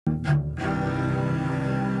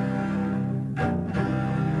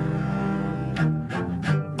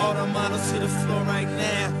models to the floor right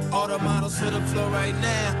now. All the models to the floor right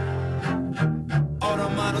now. All the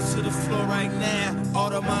models to the floor right now. All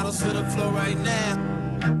the models to the floor right now.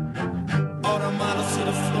 All the models to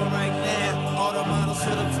the floor right now. All the models to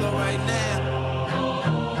the floor right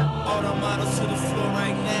now. All the models to the floor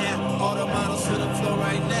right now. All the models to the floor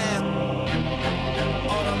right now.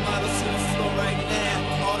 All the models to the floor right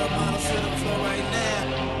now. All the models to the floor right now.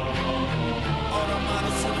 All the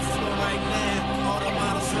models to the floor right now. All the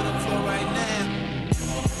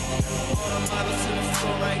models to the floor right now. All the models to the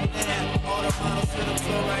floor right now. All the models to the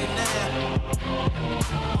floor right now.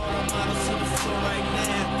 All the models to the floor right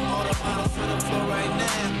now. All the models to the floor right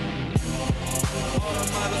now. All the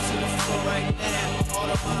models to the floor right now. All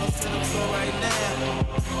the models to the floor right now.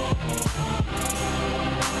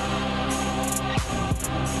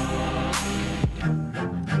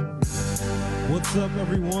 What's up,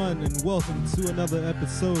 everyone, and welcome to another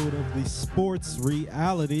episode of the Sports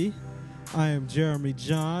Reality. I am Jeremy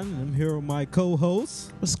John, and I'm here with my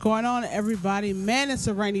co-host. What's going on, everybody? Man, it's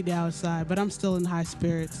a rainy day outside, but I'm still in high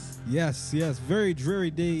spirits. Yes, very dreary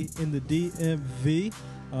day in the DMV.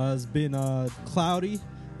 It's been cloudy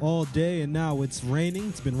all day, and now it's raining.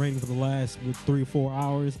 It's been raining for the last 3 or 4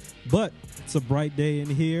 hours, but it's a bright day in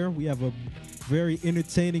here. We have a very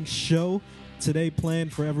entertaining show today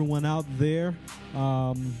planned for everyone out there.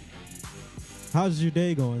 How's your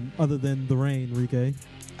day going, other than the rain, Rike?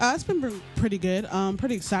 It's been pretty good.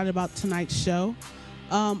 Pretty excited about tonight's show.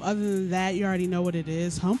 Other than that, you already know what it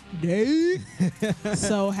is. Hump day.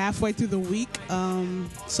 So halfway through the week.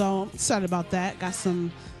 So I'm excited about that. Got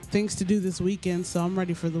some things to do this weekend, so I'm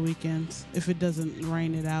ready for the weekend if it doesn't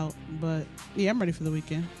rain it out. But yeah, I'm ready for the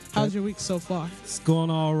weekend. How's your week so far? It's going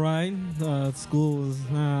all right. School is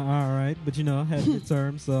all right, but I had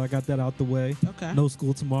midterm, so I got that out the way. Okay. No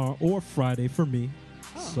school tomorrow or Friday for me.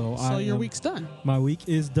 So your week's done. My week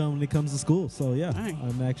is done when it comes to school. So yeah, Dang.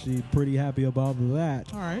 I'm actually pretty happy about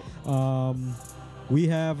that. All right. We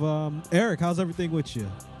have Eric. How's everything with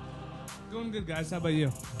you? Doing good, guys. How about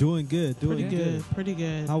you? Doing good. Pretty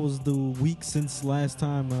good. How was the week since last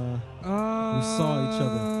time we saw each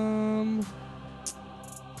other?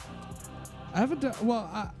 I haven't done. Well,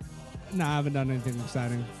 I haven't done anything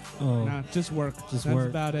exciting. Oh, Nah, just work. Just That's work.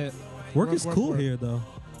 about it. work is cool work. here, though.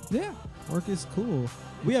 Yeah. Work is cool.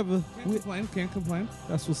 We have Can't complain.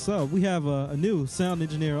 That's what's up. We have a new sound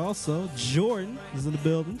engineer also. Jordan is in the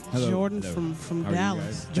building. Hello. Jordan Hello. from How are you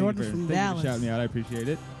Dallas. guys? Jordan Thank you from for Dallas. shouting me out. I appreciate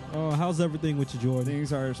it. How's everything with you, Jordan?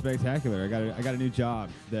 Things are spectacular. I got a new job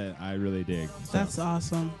that I really dig. So. That's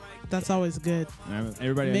awesome. That's always good. And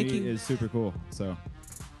everybody I Making- meet is super cool. So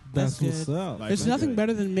That's That's what's good. up. Like- There's That's nothing good.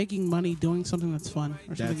 better than making money doing something that's fun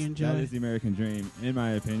or something you enjoy. that is the American dream, in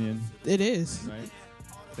my opinion. It is. Right?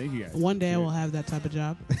 Thank you guys. One day I Cheers. will have that type of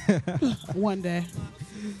job. One day.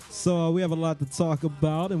 So we have a lot to talk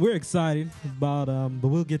about, and we're excited about, but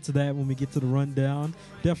we'll get to that when we get to the rundown.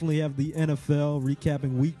 Definitely have the NFL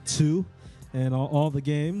recapping week 2 and all the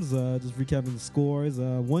games, just recapping the scores.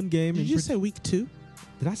 One game. Did you just say week 2?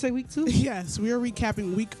 Did I say week 2? Yes, we are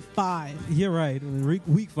recapping week 5. You're right.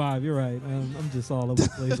 Week 5, you're right. I'm just all over the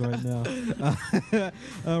place right now.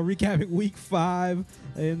 Recapping week 5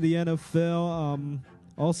 in the NFL.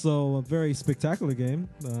 Also, a very spectacular game,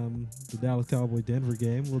 the Dallas Cowboy-Denver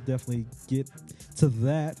game. We'll definitely get to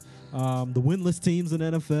that. The winless teams in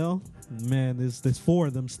NFL, man, there's 4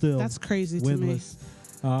 of them still. That's crazy to me.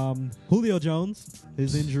 Winless. Julio Jones,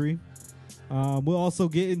 his injury. We'll also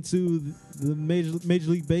get into the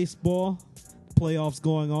Major League Baseball playoffs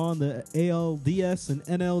going on, the ALDS and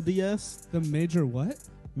NLDS. The major what?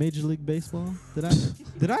 Major League Baseball.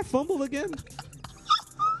 Did I fumble again?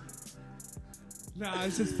 Nah,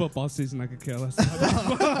 it's just football season. I could care less. I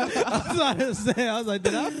was about to say, I was like,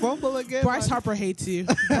 did I fumble again? Bryce Harper hates you.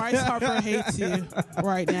 Bryce Harper hates you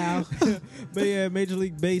right now. But yeah, Major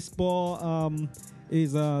League Baseball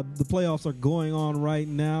is the playoffs are going on right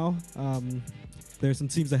now. There's some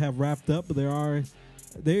teams that have wrapped up, but there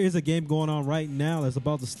is a game going on right now that's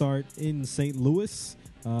about to start in St. Louis.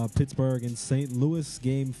 Pittsburgh and St. Louis,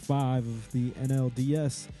 game 5 of the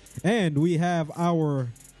NLDS. And we have our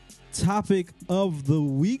topic of the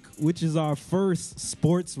week, which is our first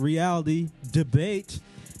sports reality debate.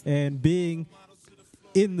 And being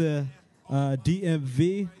in the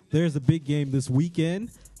DMV, there's a big game this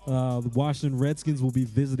weekend. The Washington Redskins will be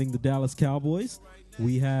visiting the Dallas Cowboys.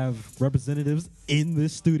 We have representatives in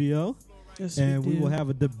this studio. Yes, and we do. will have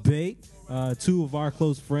a debate. Two of our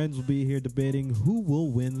close friends will be here debating who will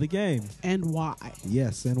win the game. And why?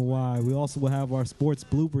 Yes, and why. We also will have our sports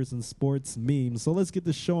bloopers and sports memes. So let's get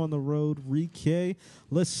the show on the road. Rike,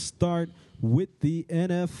 let's start with the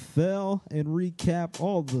NFL and recap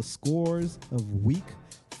all the scores of week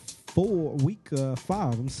 5.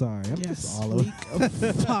 I'm sorry. I'm just all over. Week of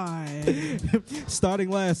 5. Starting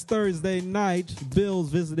last Thursday night, Bills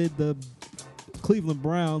visited the Cleveland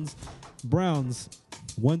Browns. Browns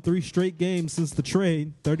won 3 straight games since the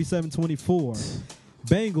trade, 37-24.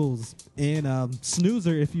 Bengals and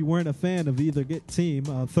snoozer, if you weren't a fan of either team,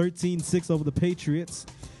 13-6 over the Patriots.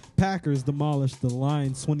 Packers demolished the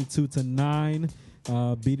Lions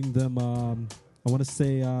 22-9, beating them, I want to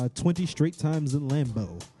say, 20 straight times in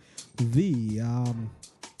Lambeau. The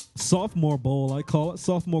sophomore bowl, I call it,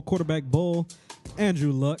 sophomore quarterback bowl.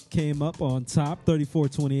 Andrew Luck came up on top,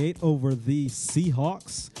 34-28 over the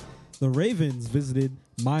Seahawks. The Ravens visited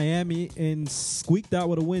Miami and squeaked out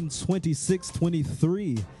with a win,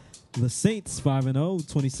 26-23. The Saints 5-0,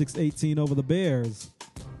 26-18 over the Bears.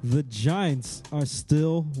 The Giants are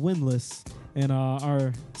still winless, and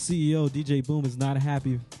our CEO, DJ Boom, is not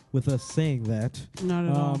happy with us saying that. Not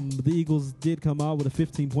at all. The Eagles did come out with a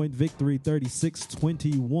 15-point victory,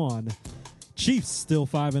 36-21. Chiefs still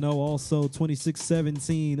 5-0, also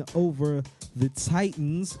 26-17 over the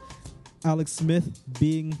Titans. Alex Smith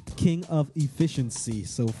being king of efficiency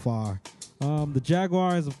so far. The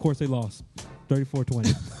Jaguars, of course, they lost,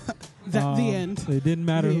 34-20. The end. It didn't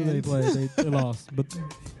matter The who they end. played; they lost. But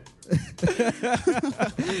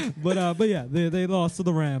but yeah, they lost to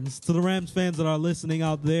the Rams. To the Rams fans that are listening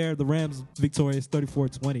out there, the Rams victorious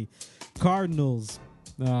 34-20. Cardinals,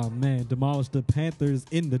 demolished the Panthers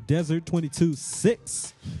in the desert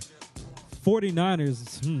 22-6.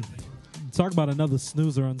 49ers, talk about another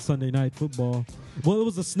snoozer on Sunday Night Football. Well, it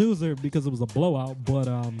was a snoozer because it was a blowout, but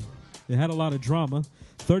it had a lot of drama.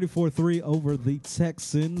 34-3 over the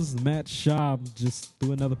Texans. Matt Schaub just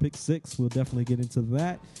threw another pick six. We'll definitely get into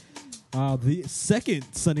that. The second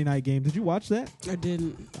Sunday night game, did you watch that? I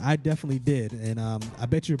didn't. I definitely did, and I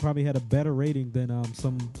bet you probably had a better rating than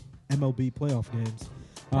some MLB playoff games.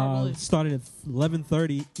 Probably. Started at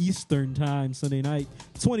 11:30 Eastern time Sunday night.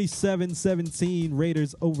 27-17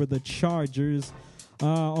 Raiders over the Chargers.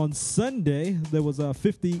 On Sunday, there was a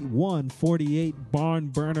 51-48 barn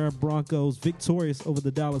burner. Broncos victorious over the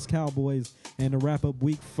Dallas Cowboys. And to wrap up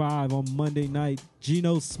Week 5 on Monday night,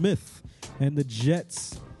 Geno Smith and the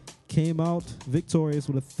Jets came out victorious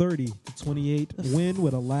with a 30-28 win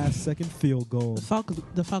with a last-second field goal.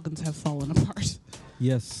 The Falcons have fallen apart.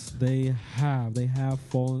 Yes, they have. They have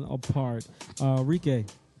fallen apart. Rike,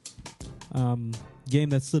 game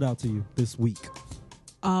that stood out to you this week.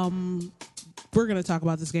 We're going to talk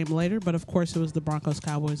about this game later, but of course it was the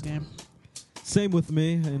Broncos-Cowboys game. Same with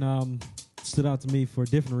me, and stood out to me for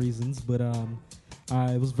different reasons, but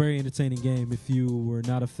it was a very entertaining game if you were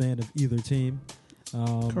not a fan of either team.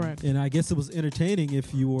 Correct. And I guess it was entertaining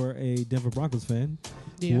if you were a Denver Broncos fan.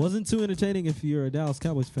 Yeah. It wasn't too entertaining if you're a Dallas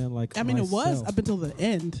Cowboys fan like I mean, myself. it was up until the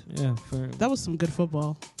end. Yeah, fair. That was some good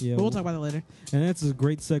football. Yeah, But we'll talk about that later. And that's a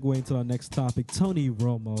great segue into our next topic, Tony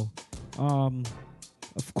Romo.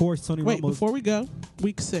 Of course, Tony Wait, Romo. before we go,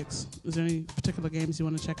 Week 6. Is there any particular games you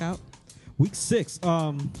want to check out? Week 6.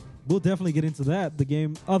 We'll definitely get into that. The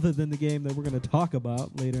game, other than the game that we're going to talk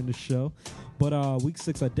about later in the show. But Week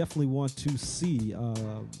 6, I definitely want to see.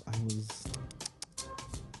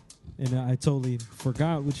 I totally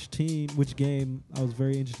forgot which game I was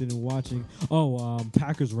very interested in watching.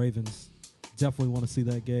 Packers Ravens. Definitely want to see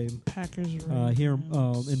that game. Packers. Here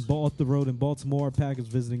off the road in Baltimore, Packers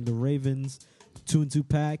visiting the Ravens. 2-2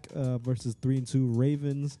 Pack versus 3-2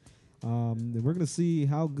 Ravens. And we're going to see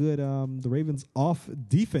how good the Ravens'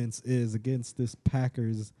 defense is against this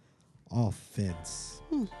Packers offense.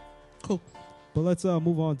 Cool. But let's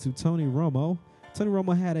move on to Tony Romo. Tony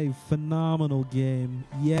Romo had a phenomenal game,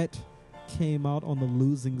 yet came out on the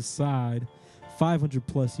losing side.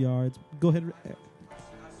 500-plus yards. Go ahead.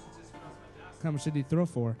 How much did he throw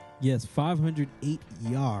for? Yes, 508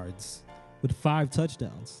 yards with 5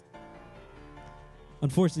 touchdowns.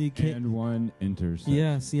 Unfortunately, you can't. And 1 interception.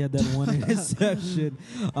 Yes, he had that one interception.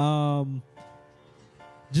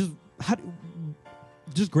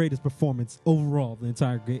 Just greatest performance overall the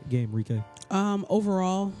entire game, Rike.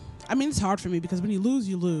 Overall, I mean, it's hard for me because when you lose,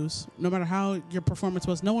 you lose. No matter how your performance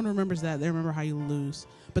was, no one remembers that. They remember how you lose.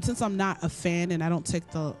 But since I'm not a fan and I don't take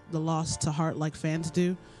the loss to heart like fans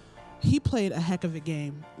do, he played a heck of a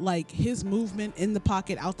game. Like, his movement in the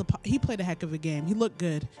pocket, he played a heck of a game. He looked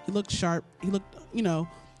good. He looked sharp. He looked,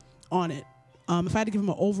 on it. If I had to give him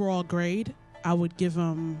an overall grade, I would give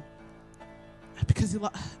him because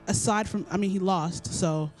aside from, he lost.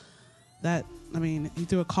 So that, he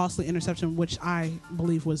threw a costly interception, which I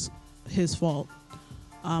believe was his fault.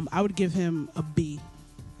 I would give him a B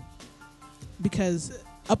because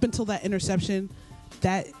up until that interception,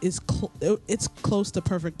 that is it's close to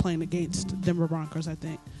perfect playing against Denver Broncos, I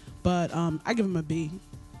think. But I give him a B.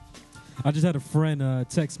 I just had a friend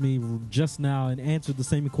text me just now and answered the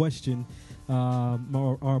same question.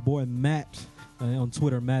 Our boy Matt on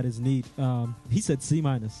Twitter, Matt is neat. He said C-.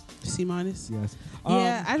 C-? Yes.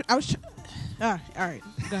 Yeah, I was. All right,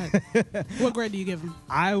 go ahead. What grade do you give him?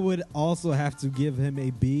 I would also have to give him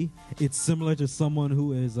a B. It's similar to someone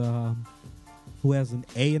who is who has an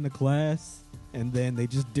A in the class, and then they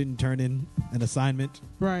just didn't turn in an assignment.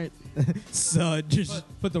 Right. So just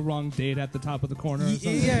put the wrong date at the top of the corner. Or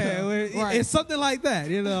something. Yeah, Right. It's something like that.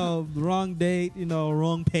 Wrong date.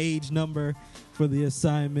 Wrong page number for the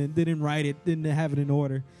assignment. Didn't write it. Didn't have it in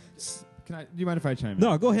order. Do you mind if I chime in?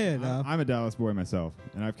 No, go ahead. I'm a Dallas boy myself,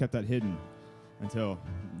 and I've kept that hidden until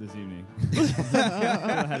this evening.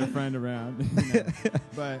 I had a friend around.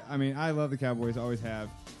 But, I love the Cowboys, always have.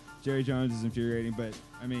 Jerry Jones is infuriating, but,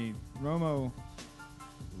 Romo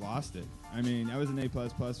lost it. That was an A++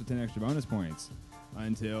 with 10 extra bonus points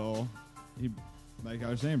until he, like I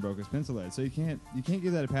was saying, broke his pencil lead. So you can't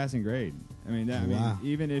give that a passing grade. Wow.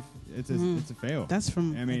 Even if it's a fail. That's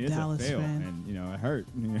from a it's Dallas a fail, fan. and it hurt.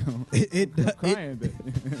 It Crying,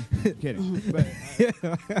 but kidding. But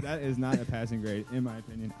that is not a passing grade, in my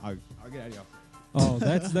opinion. I'll get out of y'all. Oh,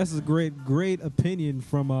 that's a great opinion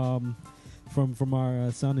from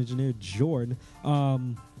our sound engineer Jordan.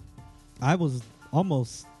 I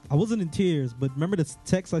wasn't in tears, but remember the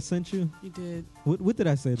text I sent you? You did. What did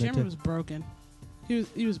I say? Jeremy was broken.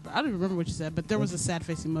 He was. I don't remember what you said, but there was a sad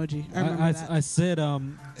face emoji. I remember that. I said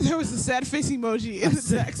there was a sad face emoji in the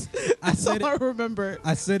text. That's all I remember.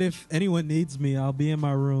 I said if anyone needs me, I'll be in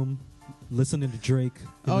my room listening to Drake.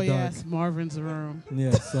 Oh the dark. yes, Marvin's room.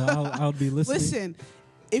 Yeah, so I'll be listening. Listen,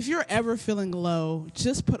 if you're ever feeling low,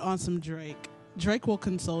 just put on some Drake. Drake will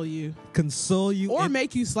console you, or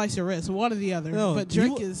make you slice your wrist. One or the other. No, but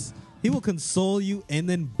Drake he will console you and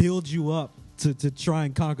then build you up to try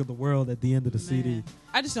and conquer the world at the end of the CD.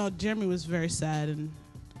 I just know Jeremy was very sad, and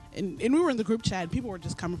we were in the group chat. And people were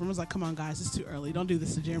just coming from. I was like, "Come on, guys, it's too early. Don't do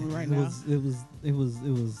this to Jeremy right now." It was.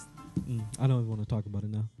 I don't even want to talk about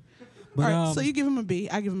it now. But, all right, so you give him a B.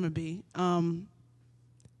 I give him a B.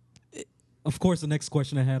 Of course, the next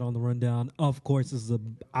question I had on the rundown, of course, is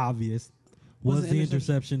obvious. Was the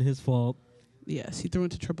interception his fault? Yes, he threw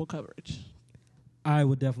into triple coverage. I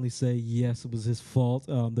would definitely say yes, it was his fault.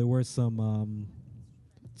 There were some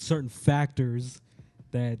certain factors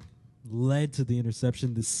that led to the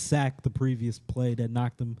interception, the sack, the previous play that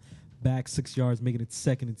knocked him back 6 yards, making it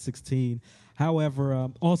 2nd and 16. However,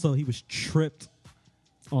 also he was tripped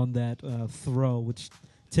on that throw, which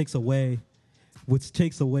takes away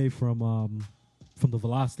from the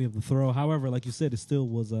velocity of the throw. However, like you said, it still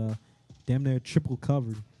was damn near triple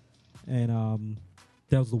covered, and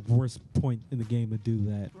that was the worst point in the game to do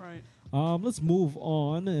that. Right. Let's move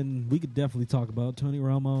on, and we could definitely talk about Tony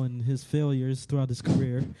Romo and his failures throughout his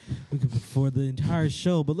career for the entire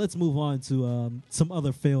show. But let's move on to some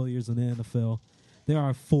other failures in the NFL. There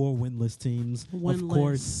are 4 winless teams. Of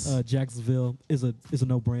course, Jacksonville is a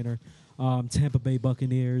no-brainer. Tampa Bay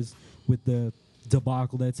Buccaneers with the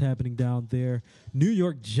debacle that's happening down there. New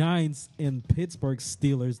York Giants and Pittsburgh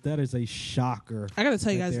Steelers. That is a shocker. I got to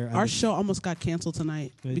tell you guys, our show almost got canceled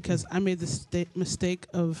tonight because I made the mistake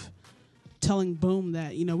of telling Boom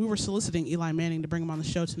that, we were soliciting Eli Manning to bring him on the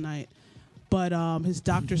show tonight. But his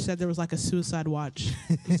doctor said there was like a suicide watch.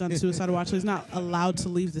 He's on suicide watch, so he's not allowed to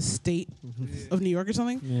leave the state of New York or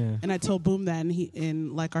something. Yeah. And I told Boom that,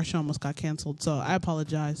 and our show almost got canceled. So I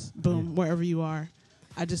apologize, Boom, wherever you are.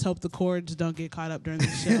 I just hope the cords don't get caught up during the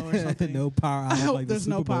show or something. No power outage. I hope like there's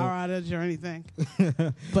no Super Bowl. power outage or anything.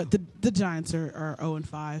 But the Giants are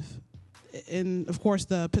 0-5. And, of course,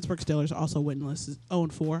 the Pittsburgh Steelers are also winless,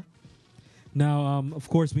 0-4. Now, of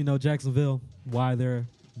course, we know Jacksonville, why they're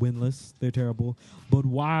winless. They're terrible. But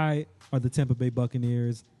why are the Tampa Bay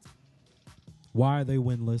Buccaneers, why are they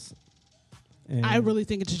winless? And I really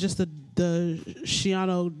think it's just the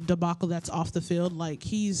Shiano debacle that's off the field. Like,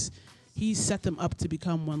 he's set them up to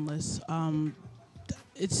become winless.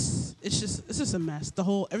 It's just a mess.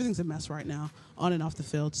 Everything's a mess right now, on and off the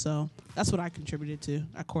field. So that's what I contributed to.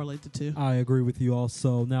 I correlate the two. I agree with you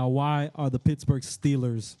also. Now, why are the Pittsburgh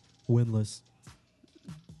Steelers winless?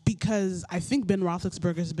 Because I think Ben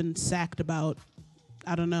Roethlisberger has been sacked about,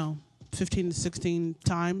 15 to 16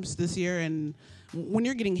 times this year. And when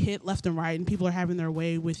you're getting hit left and right and people are having their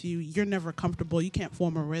way with you, you're never comfortable. You can't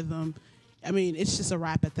form a rhythm. I mean, it's just a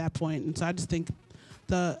wrap at that point. And so I just think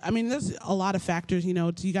there's a lot of factors.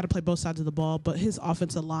 You got to play both sides of the ball, but his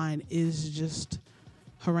offensive line is just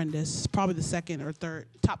horrendous. It's probably the second or third,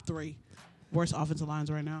 top three worst offensive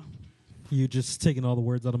lines right now. You're just taking all the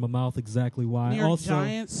words out of my mouth. Exactly why. New York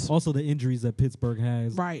Giants. Also, the injuries that Pittsburgh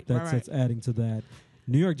has. Right. That's adding to that.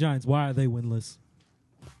 New York Giants. Why are they winless?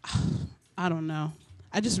 I don't know.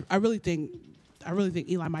 I really think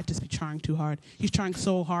Eli might just be trying too hard. He's trying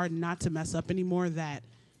so hard not to mess up anymore that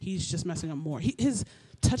he's just messing up more. His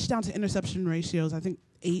touchdown to interception ratio is, I think,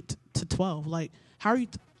 8-12. Like, how are you?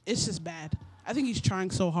 It's just bad. I think he's trying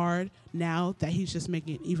so hard now that he's just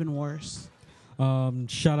making it even worse.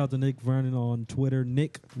 Shout out to Nick Vernon on Twitter,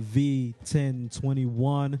 Nick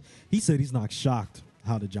V1021. He said he's not shocked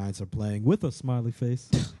how the Giants are playing, with a smiley face.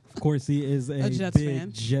 Of course, he is a Jets big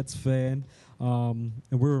fan. Jets fan. And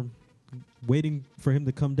we're waiting for him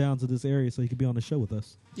to come down to this area so he could be on the show with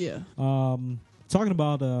us. Yeah. Talking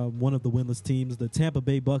about one of the winless teams, the Tampa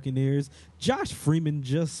Bay Buccaneers. Josh Freeman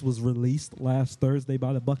just was released last Thursday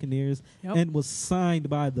by the Buccaneers and was signed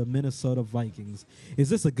by the Minnesota Vikings. Is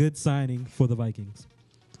this a good signing for the Vikings?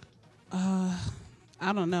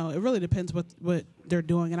 I don't know. It really depends what they're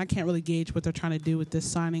doing, and I can't really gauge what they're trying to do with this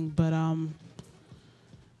signing. But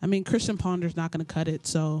Christian Ponder's not going to cut it,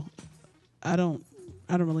 so I don't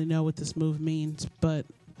really know what this move means. But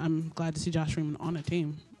I'm glad to see Josh Freeman on a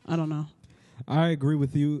team. I don't know. I agree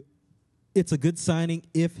with you. It's a good signing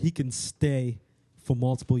if he can stay for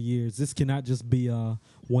multiple years. This cannot just be a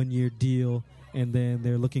one-year deal, and then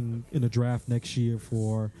they're looking in the draft next year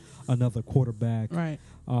for another quarterback. Right.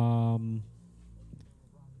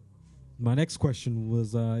 My next question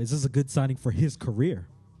was, is this a good signing for his career?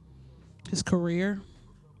 His career?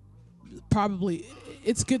 Probably.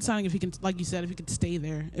 It's a good signing if he can, like you said, if he can stay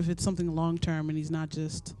there. If it's something long-term and he's not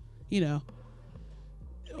just,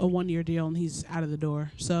 a one-year deal and he's out of the door.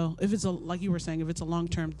 So if it's like you were saying, if it's a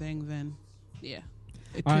long-term thing, then yeah,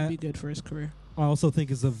 it could be good for his career. I also think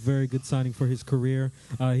it's a very good signing for his career.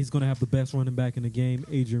 He's going to have the best running back in the game,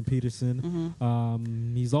 Adrian Peterson.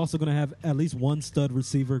 Mm-hmm. He's also going to have at least one stud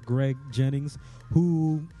receiver, Greg Jennings,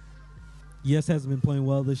 who, yes, hasn't been playing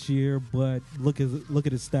well this year, but look at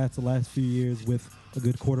his stats the last few years with a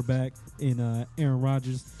good quarterback in Aaron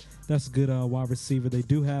Rodgers. That's a good wide receiver. They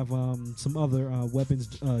do have some other weapons.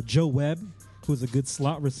 Joe Webb, who's a good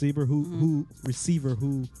slot receiver who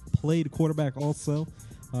played quarterback also.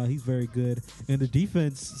 He's very good. And the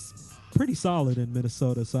defense pretty solid in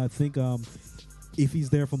Minnesota. So I think if he's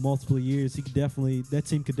there for multiple years, that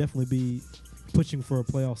team could definitely be pushing for a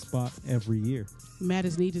playoff spot every year. Matt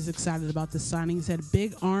Isneed is excited about this signing. He said,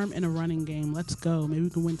 big arm and a running game. Let's go. Maybe we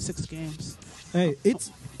can win 6 games. Hey,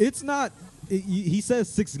 it's not... He says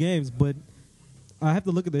 6 games, but I have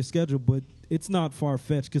to look at their schedule, but it's not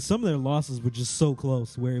far-fetched because some of their losses were just so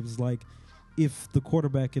close where it was like if the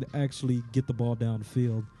quarterback could actually get the ball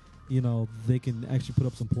downfield, they can actually put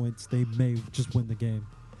up some points. They may just win the game.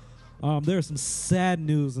 There is some sad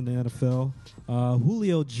news in the NFL.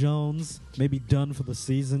 Julio Jones may be done for the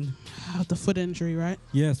season. The foot injury, right?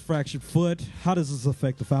 Yes, fractured foot. How does this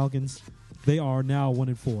affect the Falcons? They are now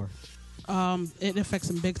 1-4. It affects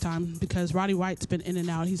him big time because Roddy White's been in and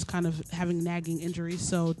out. He's kind of having nagging injuries.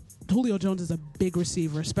 So Julio Jones is a big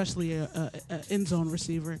receiver, especially a end zone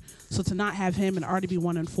receiver. So to not have him and already be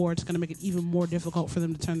 1-4, it's going to make it even more difficult for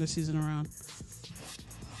them to turn the season around.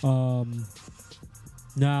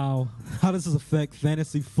 Now, how does this affect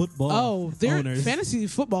fantasy football owners? Fantasy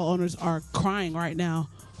football owners are crying right now.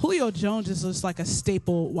 Julio Jones is just like a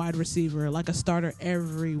staple wide receiver, like a starter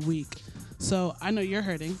every week. So I know you're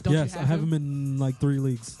hurting. Don't yes, you I have him in like 3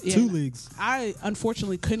 leagues. Yeah, 2 leagues. I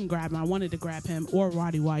unfortunately couldn't grab him. I wanted to grab him or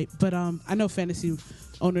Roddy White, but I know fantasy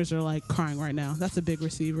owners are like crying right now. That's a big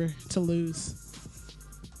receiver to lose.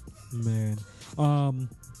 Man.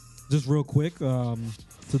 Just real quick, to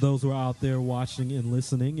those who are out there watching and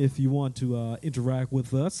listening, if you want to interact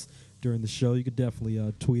with us during the show, you could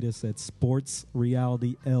definitely tweet us at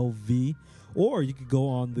SportsRealityLV. Or you could go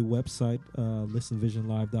on the website,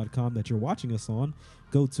 listenvisionlive.com, that you're watching us on.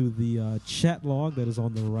 Go to the chat log that is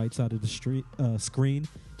on the right side of the screen.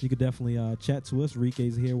 You could definitely chat to us.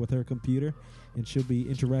 Rike's here with her computer, and she'll be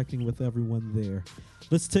interacting with everyone there.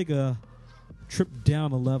 Let's take a trip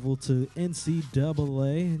down a level to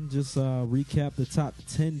NCAA and just recap the top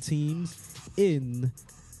 10 teams in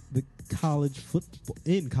the college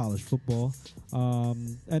football.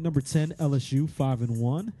 At number 10, LSU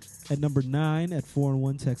 5-1. At number 9, at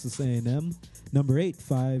 4-1, Texas A&M. Number 8,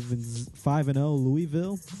 5-0,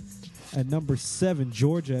 Louisville. At number 7,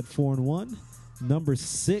 Georgia at 4-1. Number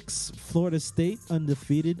 6, Florida State,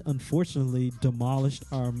 undefeated, unfortunately demolished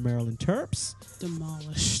our Maryland Terps,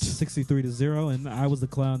 Demolished. 63-0. And I was the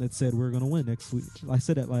clown that said we're going to win next week. I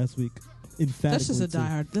said that last week, emphatically. That's just a too.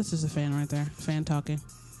 diehard. That's just a fan right there. Fan talking.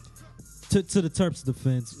 To the Terps'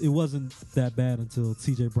 defense, it wasn't that bad until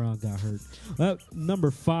T.J. Brown got hurt. Number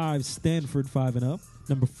 5, Stanford 5-0.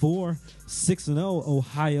 Number 4, 6-0,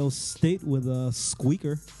 Ohio State with a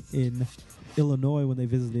squeaker in Illinois when they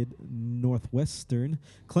visited Northwestern.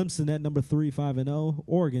 Clemson at number 3, 5-0.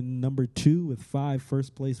 Oregon number 2 with 5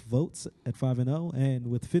 first-place votes at 5-0. And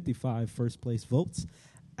with 55 first-place votes,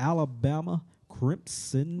 Alabama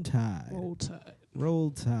Crimson Tide. Roll Tide.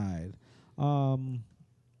 Roll Tide.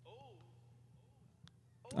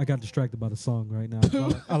 I got distracted by the song right now.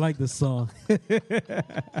 I like this song.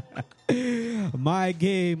 My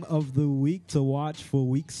game of the week to watch for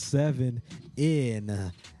week 7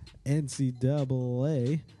 in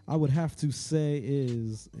NCAA, I would have to say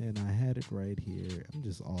is, and I had it right here. I'm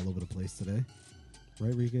just all over the place today.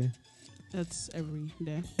 Right, Rika? That's every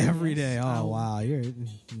day. Every day. Yes. Oh, wow. You're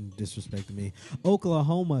disrespecting me.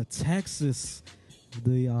 Oklahoma, Texas,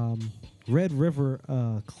 the Red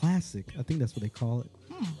River Classic. I think that's what they call it.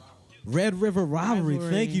 Red River Rivalry.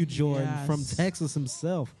 Thank you, Jordan, Yes. from Texas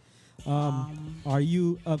himself. Are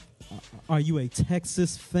you a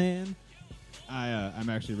Texas fan? I'm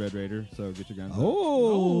actually Red Raider, so get your guns.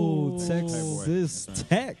 Oh, Oh. Texas That's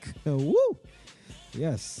Tech. Woo.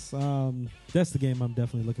 Yes. That's the game I'm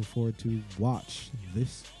definitely looking forward to watch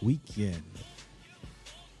this weekend.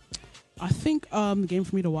 I think the game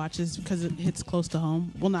for me to watch is because it hits close to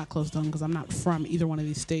home. Well, not close to home because I'm not from either one of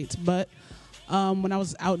these states. But when I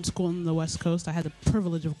was out in school on the West Coast, I had the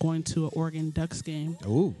privilege of going to an Oregon Ducks game.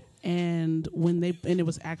 Oh. And it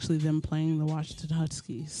was actually them playing the Washington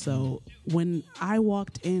Huskies. So when I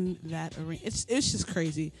walked in that arena, it's just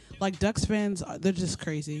crazy. Like Ducks fans, they're just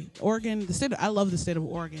crazy. Oregon, I love the state of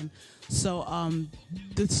Oregon. So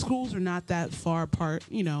the schools are not that far apart,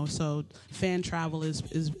 So fan travel is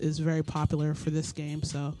very popular for this game.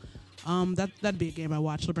 So that'd be a game I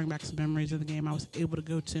watch. It'll bring back some memories of the game I was able to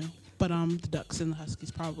go to. But the Ducks and the Huskies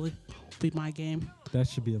probably be my game. That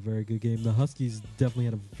should be a very good game. The Huskies definitely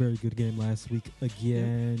had a very good game last week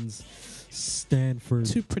against Stanford.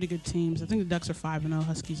 2 pretty good teams. I think the Ducks are 5-0.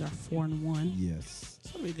 Huskies are 4-1. Yes.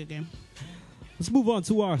 So it'll be a good game. Let's move on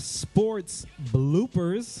to our sports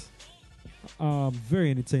bloopers. Very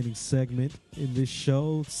entertaining segment in this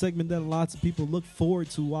show. Segment that lots of people look forward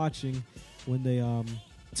to watching when they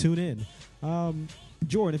tune in.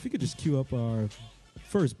 Jordan, if you could just cue up our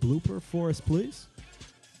first blooper for us, please.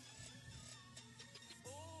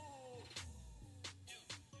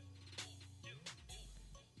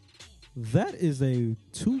 That is a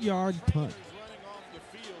 2-yard punt.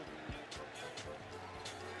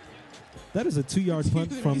 That is a 2-yard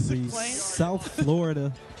punt from the South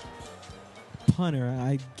Florida punter.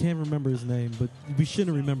 I can't remember his name, but we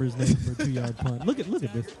shouldn't remember his name for a 2-yard punt. Look at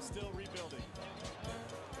this. Still rebuilding.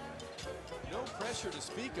 No pressure to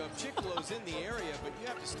speak of. Chicolo's in the area, but you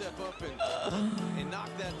have to step up and knock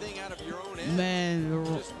that thing out of your own end. Man,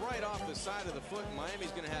 Just right off the side of the foot.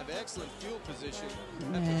 Miami's going to have excellent field position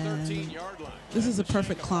at Man. the 13-yard line. this is a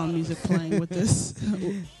perfect clown music playing with this.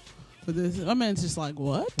 For this, my man's just like,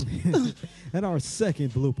 what? And our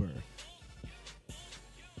second blooper.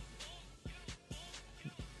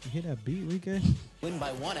 You hear that beat, Rike? Win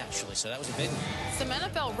by 1, actually, so that was a big one. Some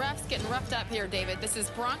NFL refs getting roughed up here, David. This is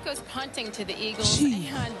Broncos punting to the Eagles, Gee.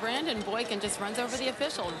 and Brandon Boykin just runs over the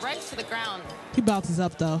official right to the ground. He bounces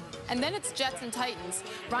up, though. And then it's Jets and Titans.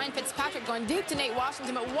 Ryan Fitzpatrick going deep to Nate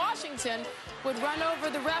Washington, but Washington would run over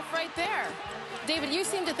the ref right there. David, you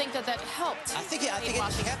seem to think that helped. I think Nate it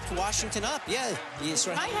Washington. kept Washington up. Yeah,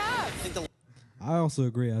 I have. think the I also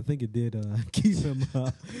agree. I think it did keep him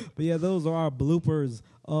up. But yeah, those are our bloopers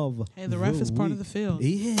of Hey, the ref is part of week. the field.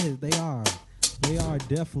 He is. They are. They are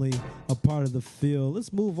definitely a part of the field.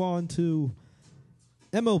 Let's move on to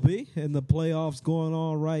MLB and the playoffs going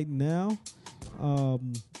on right now.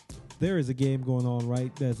 There is a game going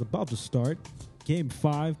on that's about to start. Game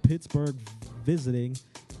 5, Pittsburgh visiting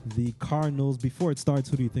the Cardinals. Before it starts,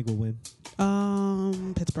 who do you think will win?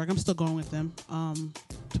 Pittsburgh. I'm still going with them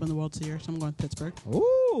to win the World Series. I'm going with Pittsburgh.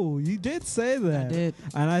 Oh, you did say that. I did.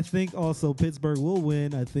 And I think also Pittsburgh will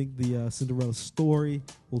win. I think the Cinderella story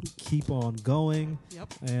will keep on going.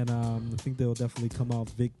 Yep. And I think they'll definitely come out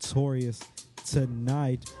victorious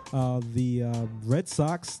tonight. The Red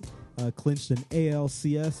Sox clinched an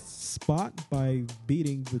ALCS spot by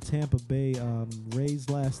beating the Tampa Bay Rays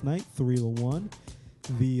last night, 3-1.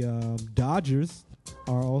 The Dodgers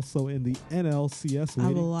are also in the NLCS. I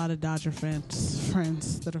have a waiting. lot of Dodger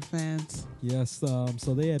friends that are fans. Yes,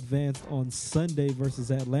 so they advanced on Sunday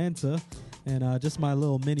versus Atlanta. And just my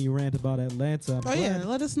little mini rant about Atlanta. Yeah,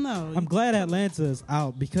 let us know. I'm glad Atlanta is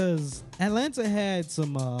out because Atlanta had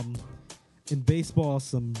some in baseball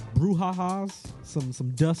some brouhahas, some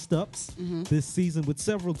dust ups this season with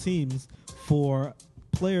several teams for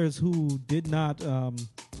players who did not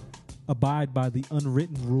abide by the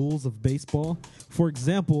unwritten rules of baseball. For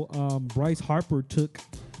example, Bryce Harper took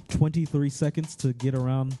 23 seconds to get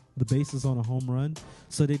around the bases on a home run,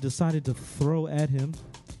 so they decided to throw at him,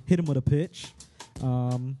 hit him with a pitch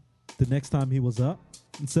the next time he was up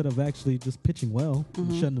instead of actually just pitching well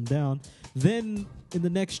and shutting him down. Then in the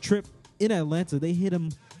next trip in Atlanta, they hit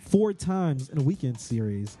him 4 times in a weekend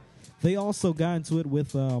series. They also got into it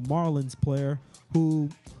with a Marlins player who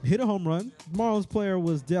hit a home run. Marlins player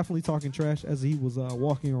was definitely talking trash as he was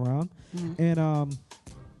walking around. And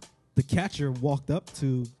the catcher walked up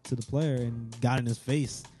to the player and got in his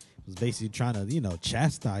face. Was basically trying to,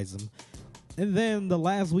 chastise him. And then the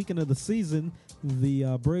last weekend of the season,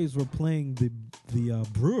 the Braves were playing the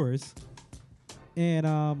Brewers.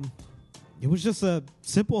 And it was just a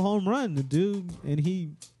simple home run. The dude, and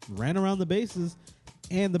he ran around the bases.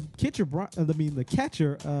 And the catcher, Brian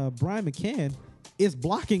McCann, is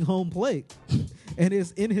blocking home plate and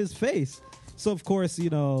is in his face. So, of course,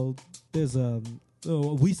 there's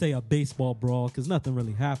we say a baseball brawl because nothing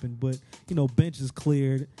really happened. But, benches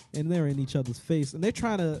cleared and they're in each other's face. And they're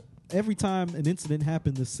trying to, every time an incident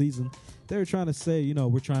happened this season, they're trying to say,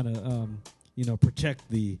 we're trying to, protect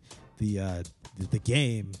the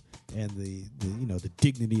game and the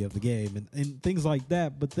dignity of the game and things like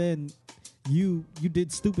that. But then you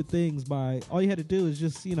did stupid things by all you had to do is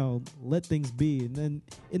just let things be. And then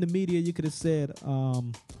in the media you could have said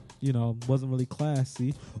wasn't really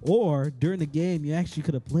classy, or during the game you actually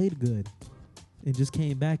could have played good and just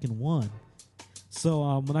came back and won.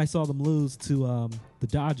 So when I saw them lose to the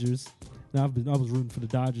Dodgers, I was rooting for the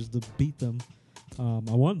Dodgers to beat them. I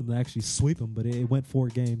wanted them to actually sweep them, but it went 4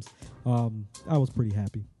 games. I was pretty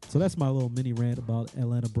happy. So that's my little mini rant about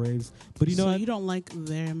Atlanta Braves. But you know what? You don't like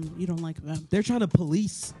them. You don't like them. They're trying to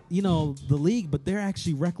police, the league, but they're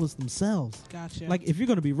actually reckless themselves. Gotcha. Like, if you're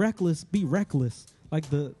going to be reckless, be reckless. Like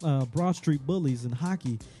the Broad Street Bullies in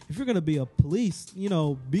hockey. If you're going to be a police,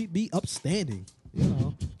 be upstanding.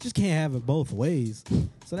 Just can't have it both ways.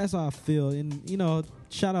 So that's how I feel. And,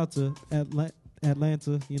 shout out to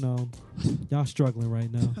Atlanta. Y'all struggling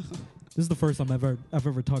right now. This is the first time I've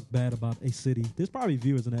ever talked bad about a city. There's probably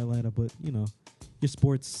viewers in Atlanta, but your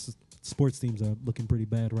sports teams are looking pretty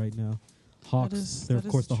bad right now. Hawks, they're of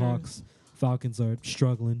course the Hawks. Falcons are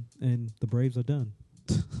struggling, and the Braves are done.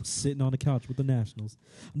 Sitting on the couch with the Nationals.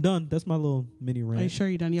 I'm done. That's my little mini rant. Are you sure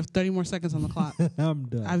you're done? You have 30 more seconds on the clock. I'm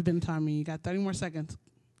done. I've been timing. You got 30 more seconds.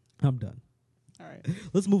 I'm done. All right.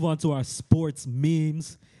 Let's move on to our sports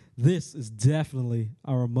memes. This is definitely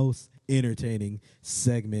our most entertaining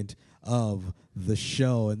segment of the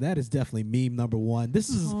show, and that is definitely meme number 1. This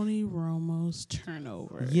is Tony Romo's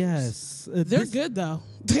turnovers. Yes. They're good, though.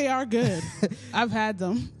 They are good. I've had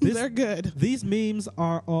them. They're good. These memes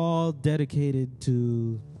are all dedicated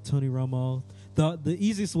to Tony Romo. The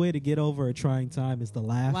easiest way to get over a trying time is to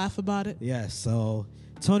laugh. Laugh about it. Yes, so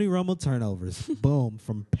Tony Romo turnovers. Boom,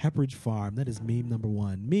 from Pepperidge Farm. That is meme number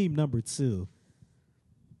 1. Meme number 2.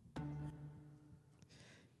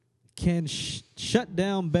 Can shut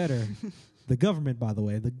down better. The government, by the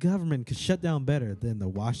way, the government could shut down better than the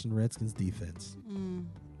Washington Redskins defense.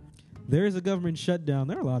 There is a government shutdown.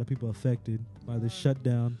 There are a lot of people affected by this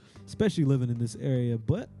shutdown, especially living in this area,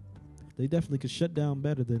 but they definitely could shut down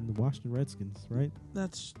better than the Washington Redskins, right?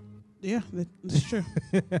 That's true.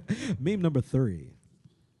 Meme number 3.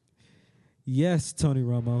 Yes, Tony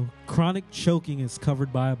Romo. Chronic choking is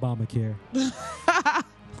covered by Obamacare.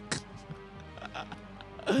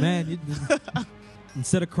 Man,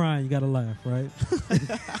 instead of crying, you got to laugh, right?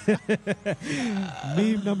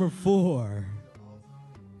 Meme number 4.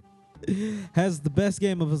 Has the best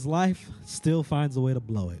game of his life, still finds a way to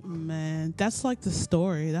blow it. Man, that's like the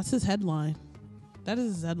story. That's his headline. That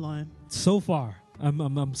is his headline. So far,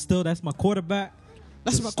 I'm still, that's my quarterback.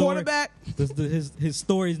 That's my quarterback. His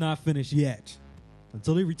story's not finished yet.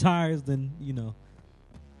 Until he retires, then,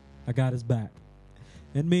 I got his back.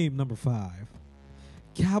 And meme number 5.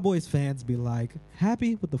 Cowboys fans be like,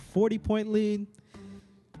 happy with the 40-point lead,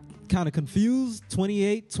 kind of confused,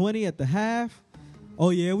 28-20 at the half. Oh,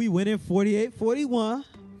 yeah, we win it 48-41.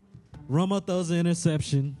 Romo throws an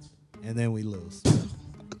interception, and then we lose.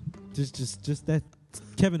 just that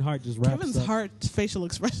Kevin Hart just wraps Kevin's up. Hart's facial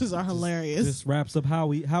expressions are hilarious. Just wraps up how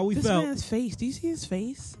we this felt. man's face. Do you see his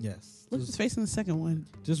face? Yes. Look at his face in the second one.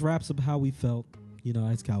 Just wraps up how we felt,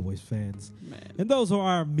 as Cowboys fans. Man. And those are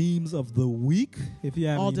our memes of the week. If you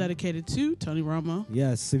have All any, dedicated to Tony Romo.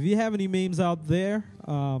 yes, if you have any memes out there,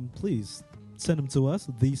 please send them to us,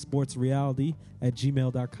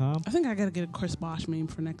 thesportsreality@gmail.com. I think I gotta get a Chris Bosh meme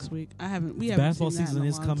for next week. We haven't. Basketball seen that season in a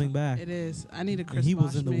is long coming time. back. It is. I need a And Chris he Bosh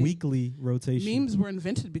was in the meme. weekly rotation. Memes were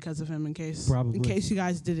invented because of him. In case Probably. you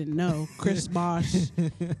guys didn't know, Chris Bosh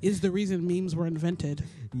is the reason memes were invented.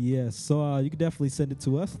 Yes, so you can definitely send it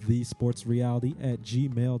to us,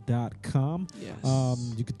 thesportsreality@gmail.com. Yes.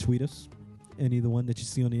 You can tweet us, any of the one that you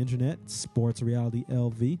see on the internet, Sports Reality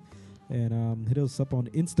LV, and hit us up on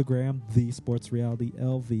Instagram, the Sports Reality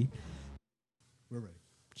LV. We're ready.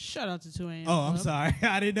 Shout out to 2 a.m. Oh, I'm Club. sorry.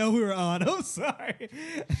 I didn't know we were on. I'm sorry.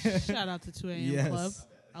 Shout out to 2 a.m. Yes. Club.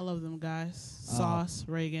 I love them guys. Sauce,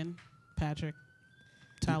 Reagan, Patrick,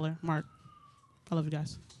 Tyler, Mark. I love you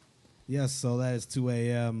guys. Yes, so that is 2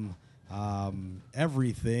 a.m.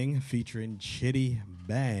 Everything featuring Chitty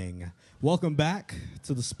Bang. Welcome back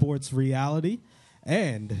to the Sports Reality,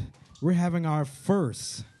 and we're having our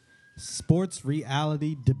first Sports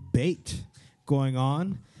Reality debate going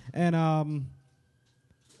on, and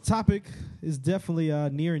topic is definitely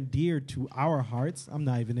near and dear to our hearts. I'm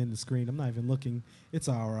not even in the screen. I'm not even looking. It's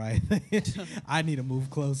all right. I need to move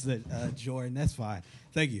closer, Jordan. That's fine.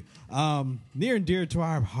 Thank you. Near and dear to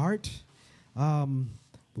our heart, the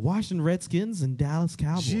Washington Redskins and Dallas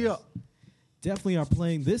Cowboys definitely are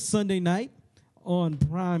playing this Sunday night on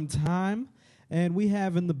prime time. And we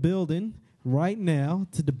have in the building right now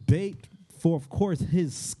to debate for, of course,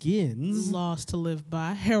 his skins. Laws to live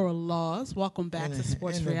by. Harold Laws. Welcome back to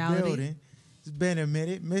Sports Reality. Building. It's been a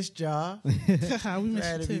minute. Missed y'all. we missed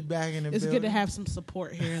Glad you to be too. back in the It's building. good to have some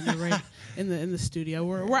support here in the in the studio.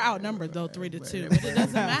 We're outnumbered though, 3-2, but it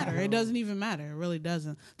doesn't matter. It doesn't even matter. It really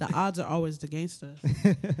doesn't. The odds are always against us.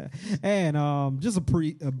 And just a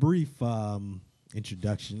brief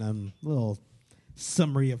introduction. A little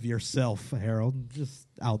summary of yourself, Harold. Just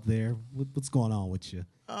out there. What's going on with you?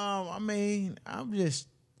 I mean, I'm just,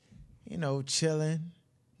 chilling.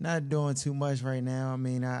 Not doing too much right now. I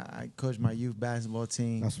mean, I coach my youth basketball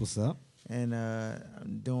team. That's what's up. And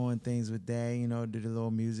I'm doing things with that, do the little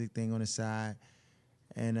music thing on the side.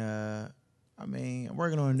 And, I'm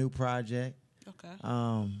working on a new project. Okay.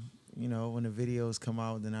 When the videos come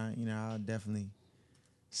out, then I'll definitely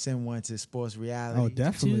send one to Sports Reality. Oh,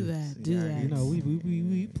 definitely. Do that.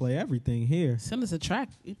 We play everything here. Send us a track.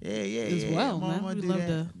 As well, man. We'd love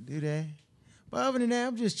to do that. But other than that,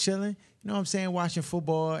 I'm just chilling. You know what I'm saying? Watching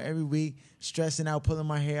football every week, stressing out, pulling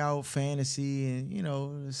my hair out, fantasy,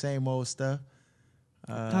 and, the same old stuff.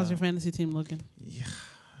 How's your fantasy team looking? Yeah,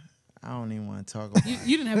 I don't even want to talk about it.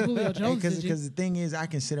 You didn't have Julio Jones, did you? Because the thing is, I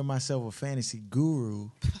consider myself a fantasy guru.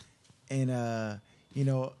 And,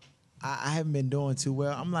 I haven't been doing too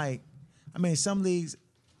well. Some leagues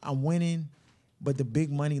I'm winning, but the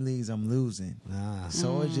big money leagues I'm losing.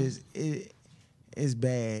 So it's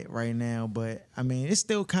bad right now. But, it's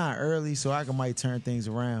still kind of early, so I might turn things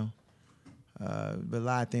around. But a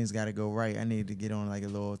lot of things got to go right. I need to get on like a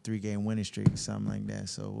little 3-game winning streak or something like that.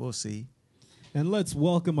 So we'll see. And let's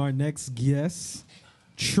welcome our next guest,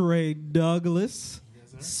 Trey Douglas.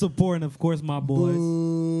 Supporting, of course, my boys.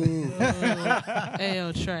 Hey,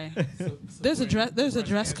 yo, Trey. There's a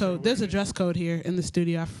dress code. There's a dress code here in the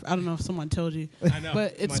studio. I don't know if someone told you, I know.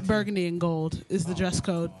 but it's burgundy and gold is the dress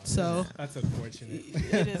code. So That's unfortunate.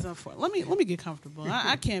 it is unfortunate. Let me get comfortable.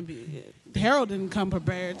 I can't be. Harold didn't come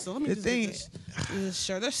prepared, so let me The just thing- get this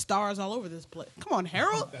shirt. There's stars all over this place. Come on,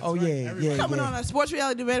 Harold. Yeah. Coming on a sports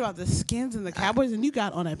reality debate about the Skins and the Cowboys, and you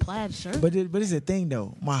got on a plaid shirt. But it's the thing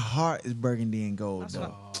though. My heart is burgundy and gold That's though.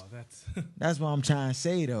 Oh, that's That's what I'm trying to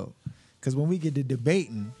say though. Because when we get to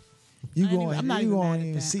debating, I'm not even mad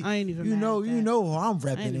at that. see. I ain't even you mad know, at you that. know who I'm I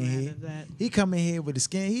repping ain't in mad here. at that. He come in here with the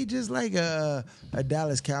skin. He just like a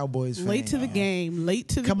Dallas Cowboys fan. Late to the game. Late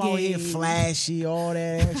to the Come game. out here flashy, all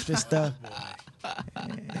that extra stuff,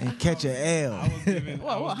 and catch a L.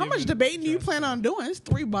 Well, how much debating do you plan on doing? It's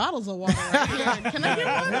 3 bottles of water right here. Can I get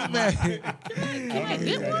one? Can I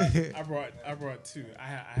get one? I brought 2. I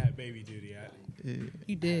had baby duty.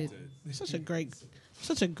 You did. Such a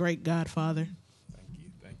great godfather.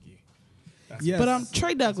 Thank you. Yes. But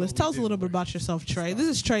Trey Douglas, tell us a little bit about yourself, Trey. This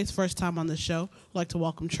is Trey's first time on the show. I'd like to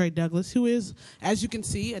welcome Trey Douglas, who is, as you can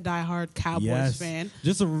see, a diehard Cowboys fan.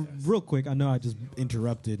 Just real quick, I know I just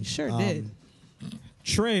interrupted. Sure did.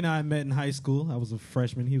 Trey and I met in high school. I was a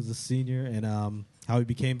freshman. He was a senior. And how we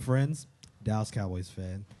became friends, Dallas Cowboys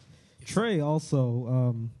fan. Trey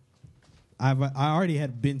also, I already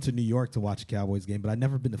had been to New York to watch a Cowboys game, but I'd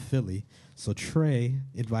never been to Philly. So Trey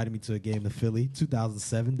invited me to a game to Philly,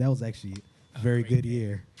 2007. That was actually a very good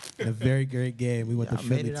year. And a very great game. We went to Y'all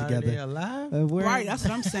made Philly it out of together. there alive? We're Right, that's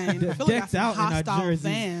what I'm saying. I feel like decked got out some in our hostile jerseys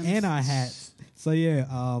fans. and our hats. So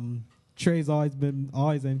yeah, Trey's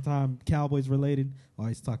always anytime Cowboys related,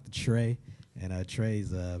 always talk to Trey, and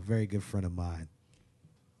Trey's a very good friend of mine.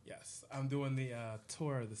 Yes, I'm doing the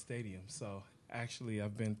tour of the stadium. So actually,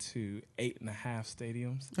 I've been to 8.5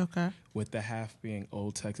 stadiums. Okay. With the half being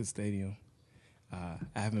Old Texas Stadium. I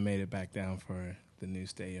haven't made it back down for the new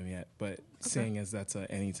stadium yet, but seeing as that's a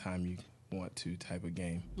anytime you want to type of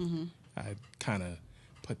game, I kind of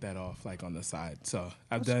put that off like on the side. So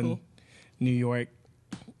I've That's done cool. New York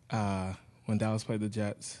when Dallas played the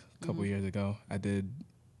Jets a couple years ago. I did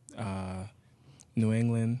New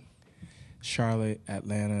England, Charlotte,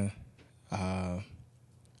 Atlanta,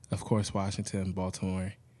 of course Washington,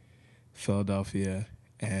 Baltimore, Philadelphia,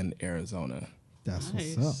 and Arizona. That's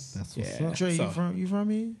Nice. what's up. That's what's Yeah. up. Trey, So- you from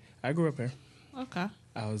here? I grew up here. Okay.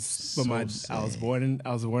 I was, So I was sad. born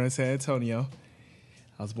in San Antonio.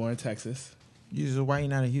 I was born in Texas. Why you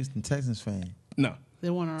not a Houston Texans fan? No, They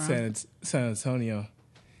went around. San Antonio.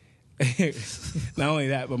 Not only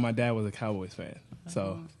that, but my dad was a Cowboys fan,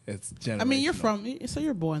 so it's generational. I mean, you're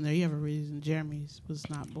you're born there. You have a reason. Jeremy was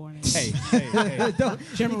not born in. Hey.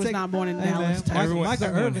 Jeremy was not born in Hey, Dallas, man, Texas. Everyone-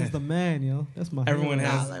 Irvin's the man, yo. That's my Everyone hero.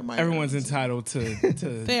 has. I like my Everyone's Irvins. entitled to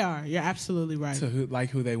They are. You're absolutely right.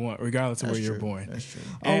 who they want, regardless of That's where you're true. born. That's true.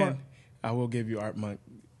 And I will give you Art Monk.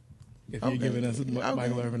 If you're Okay. giving us Michael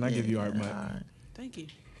Okay. Irvin, I give you Yeah, Art Monk. all right. Thank you.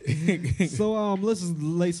 So let's just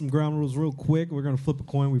lay some ground rules real quick. We're gonna flip a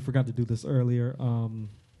coin. We forgot to do this earlier.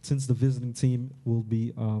 Since the visiting team will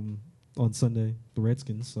be on Sunday, the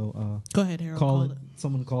Redskins. So Go ahead, Harold. call it.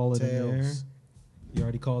 Someone call it in there. Tails. You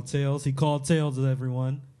already called tails. He called tails,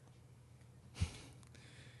 everyone.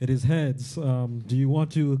 It is heads. Do you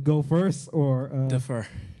want to go first or Defer.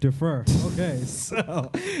 Defer. Okay,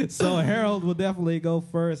 so Harold will definitely go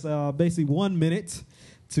first. Basically, 1 minute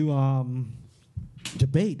to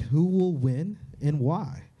debate who will win and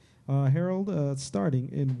why. Harold, starting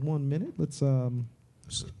in 1 minute. Let's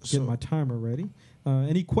get my timer ready.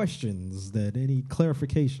 Any questions? Any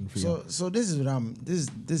clarification for you? So this is what this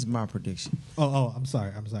is my prediction. Oh, I'm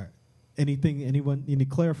sorry. Anything? Anyone? You need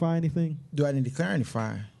to clarify anything? Do I need to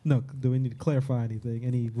clarify? No. Do we need to clarify anything?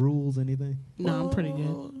 Any rules? Anything? No, I'm pretty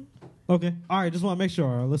good. Okay. All right. Just want to make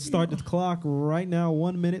sure. Let's start the clock right now.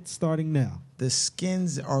 1 minute starting now. The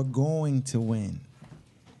Skins are going to win,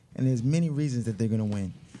 and there's many reasons that they're going to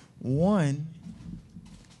win. One,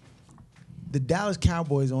 the Dallas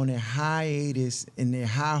Cowboys on their hiatus and their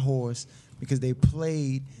high horse because they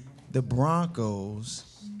played the Broncos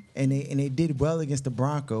and they did well against the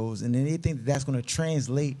Broncos, and then they think that that's going to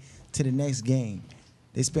translate to the next game.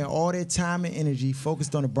 They spent all their time and energy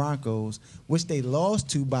focused on the Broncos, which they lost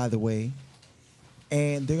to, by the way,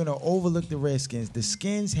 and they're going to overlook the Redskins. The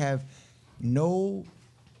Skins have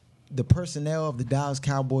the personnel of the Dallas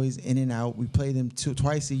Cowboys in and out. We play them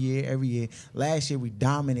twice a year, every year. Last year we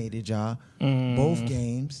dominated y'all both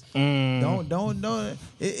games. Don't.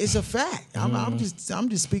 It's a fact. I'm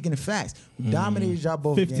just speaking the facts. We dominated y'all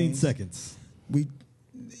both 15 games. seconds.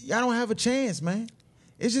 Y'all don't have a chance, man.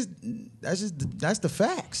 That's the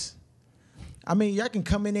facts. I mean, y'all can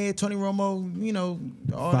come in there, Tony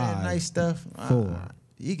Romo, all that 5, nice stuff. 4,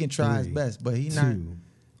 he can try his 3, best, but he 2, not.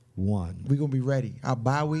 1. We're gonna be ready. Our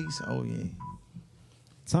bye weeks, oh yeah.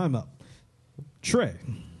 Time up. Trey,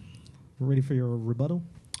 ready for your rebuttal?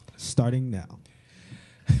 Starting now.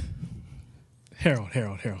 Harold.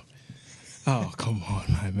 Oh, come on,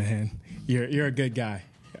 my man. You're a good guy.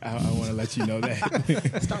 I want to let you know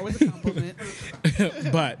that. Start with a compliment.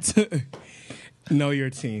 But know your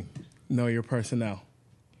team. Know your personnel.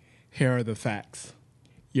 Here are the facts.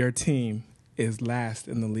 Your team is last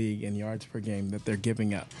in the league in yards per game that they're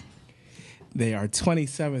giving up. They are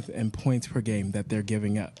 27th in points per game that they're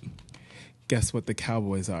giving up. Guess what the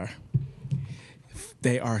Cowboys are?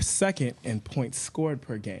 They are second in points scored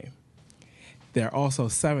per game. They're also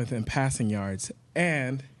 7th in passing yards.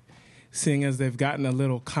 And seeing as they've gotten a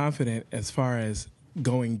little confident as far as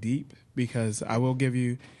going deep, because I will give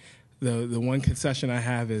you the one concession I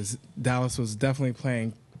have is Dallas was definitely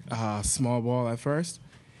playing small ball at first,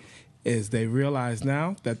 is they realize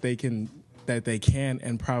now that they can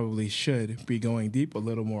and probably should be going deep a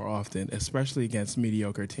little more often, especially against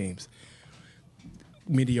mediocre teams,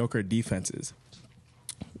 mediocre defenses.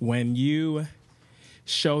 When you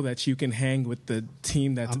show that you can hang with the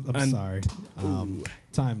team that's I'm sorry.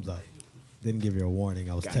 Time's up. Didn't give you a warning.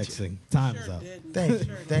 I was texting. Time's up. Thank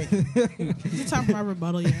you. Thank you. Is it time for my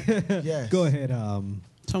rebuttal yet? Yes. Go ahead.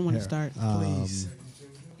 Someone to here. start. Please.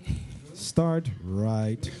 Start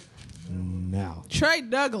right now. Trey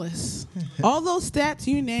Douglas. All those stats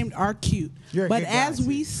you named are cute. You're a But good guy, as too.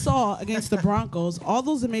 we saw against the Broncos, all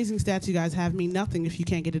those amazing stats you guys have mean nothing if you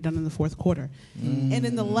can't get it done in the fourth quarter. And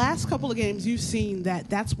in the last couple of games, you've seen that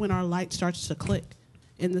that's when our light starts to click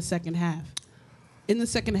in the second half. In the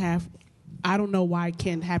second half, I don't know why it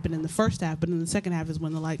can't happen in the first half, but in the second half is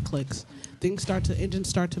when the light clicks. Engines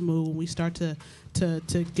start to move, and we start to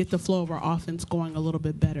get the flow of our offense going a little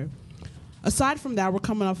bit better. Aside from that, we're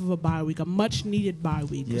coming off of a bye week, a much-needed bye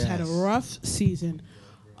week. We've had a rough season.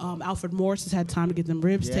 Alfred Morris has had time to get them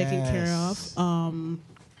ribs taken care of.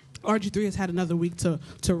 RG3 has had another week to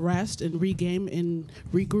rest and regame and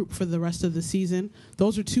regroup for the rest of the season.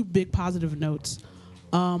 Those are two big positive notes.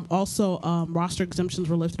 Also, roster exemptions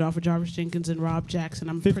were lifted off of Jarvis Jenkins and Rob Jackson.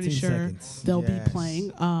 I'm pretty 15 sure seconds. they'll be playing.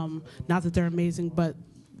 Not that they're amazing, but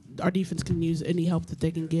our defense can use any help that they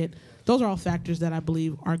can get. Those are all factors that I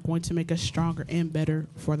believe are going to make us stronger and better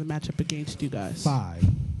for the matchup against you guys. 5,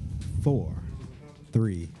 4,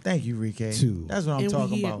 3. Thank you, Rike. 2. That's what I'm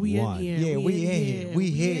talking about. We in One. here. Yeah, we in here.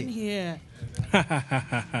 We in here.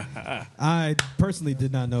 I personally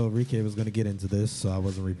did not know Enrique was going to get into this, so I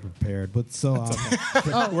wasn't prepared. But so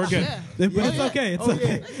We're good. but it's okay. It's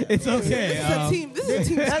okay. It's okay. This is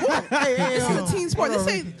a team sport. This is a team sport. This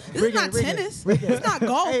is not tennis. It's not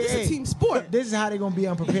golf. This is a team sport. This is how they're going to be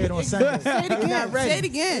unprepared on Sunday. Say it again. Say it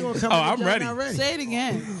again. I'm ready. Say it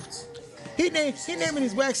again. He naming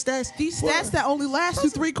his wax stats. These stats that only last through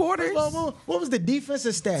 3 quarters. What was the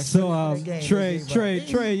defensive stats? So for that game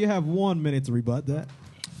Trey, you have 1 minute to rebut that.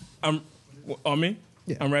 On me?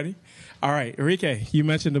 Yeah. I'm ready. All right, Enrique, you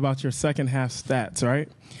mentioned about your second half stats, right?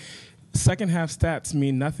 Second half stats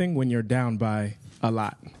mean nothing when you're down by a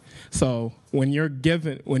lot. So when you've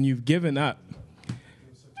given up,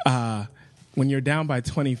 when you're down by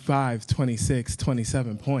 25, 26,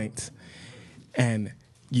 27 points, and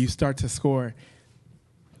you start to score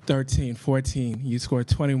 13, 14, you score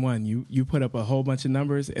 21, you put up a whole bunch of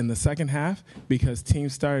numbers in the second half because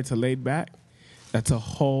teams started to lay back. That's a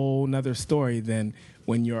whole nother story than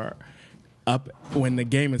when you're up, when the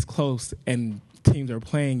game is close and teams are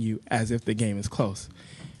playing you as if the game is close.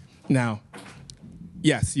 Now,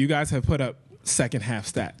 yes, you guys have put up second half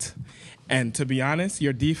stats. And to be honest,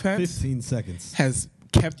 your defense 15 seconds has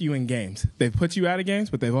kept you in games. They've put you out of games,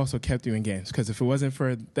 but they've also kept you in games. Because if it wasn't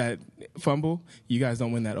for that fumble, you guys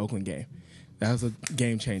don't win that Oakland game. That was a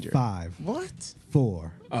game changer. 5. What?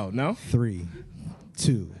 4. Oh, no? 3,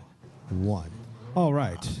 2, 1. All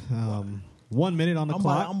right. 1 minute on the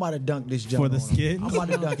clock. I'm about to dunk this jump for the on him. Skins. I'm about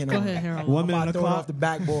to dunk it Go on ahead, him. Harold. 1 I'm minute about on to the throw it off clock. the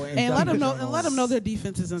backboard and And dunk let them it know. on And let them know their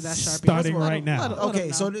defense isn't that sharp. Starting Let 'em- right now. let 'em know.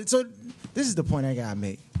 Okay, so this is the point I gotta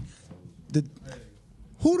make.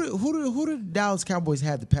 Who do the Dallas Cowboys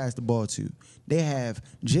have to pass the ball to? They have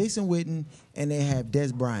Jason Witten and they have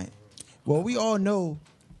Dez Bryant. Well, we all know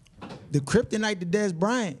the kryptonite to Dez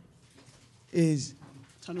Bryant is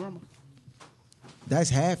Tony Romo. that's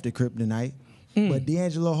half the kryptonite. But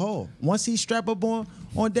D'Angelo Hall, once he strap up on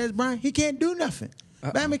Dez Bryant, he can't do nothing.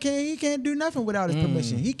 Batman he can't do nothing without his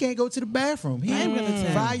permission. He can't go to the bathroom. He ain't a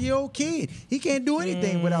 5-year-old kid. He can't do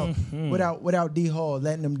anything without D Hall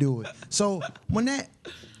letting him do it. So when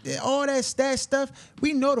all that stat stuff,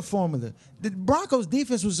 we know the formula. The Broncos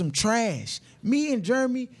defense was some trash. Me and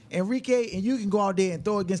Jeremy, Enrique, and you can go out there and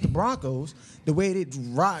throw against the Broncos the way that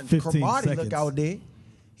Rod 15 Cromartie look seconds. out there.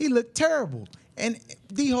 He looked terrible. And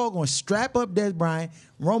D-Hall going to strap up Dez Bryant.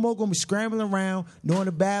 Romo going to be scrambling around doing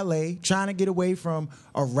the ballet, trying to get away from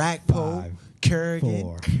Arakpo, 5, Kerrigan,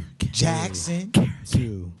 4, Jackson.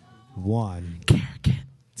 2, 1.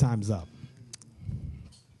 Time's up.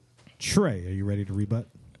 Trey, are you ready to rebut?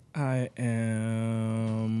 I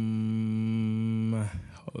am.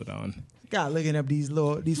 Hold on. God, looking up these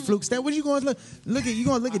fluke stats. What you going to look at? You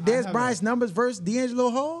going to look at Dez Bryant's numbers versus D'Angelo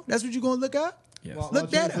Hall? That's what you going to look up? Yes. Well, Look while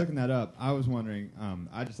that Jay's up. looking that up, I was wondering,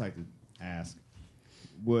 I'd just like to ask,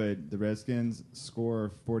 would the Redskins score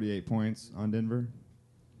 48 points on Denver?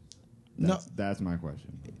 That's my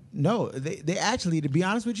question. No, they actually, to be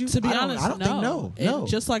honest with you, To be I don't honest, think no. And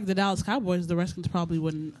just like the Dallas Cowboys, the Redskins probably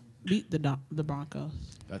wouldn't beat the Broncos.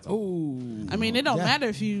 That's all. I mean, it don't matter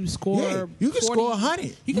if you score. Yeah, you can 40, score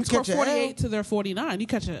 100. You can score catch a 48 L. to their 49. You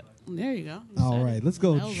catch a. There you go. You All said right, it. let's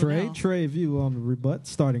go, That was an Trey. L. Trey, view on the rebut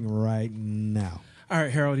starting right now. All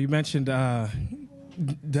right, Harold, you mentioned D'Angelo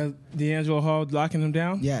Hall locking him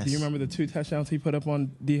down. Yes. Do you remember the 2 touchdowns he put up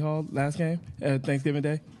on D Hall last game, Thanksgiving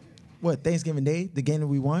Day? What, Thanksgiving Day, the game that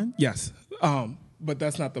we won? Yes. But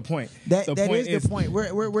that's not the point. That the is the point.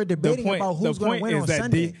 We're debating about who's going to win on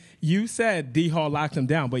Sunday. You said D Hall locked him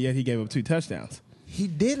down, but yet he gave up 2 touchdowns. He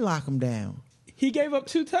did lock him down. He gave up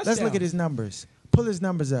 2 touchdowns. Let's look at his numbers. Pull his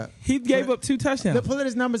numbers up. He gave up 2 touchdowns. Pull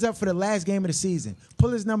his numbers up for the last game of the season.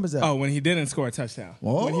 Pull his numbers up. Oh, when he didn't score a touchdown.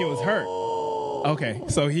 Whoa. When he was hurt. Okay,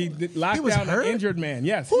 so he locked down hurt? an injured man.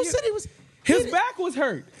 Yes. Who said he was? His back was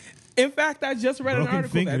hurt. In fact, I just read an Broken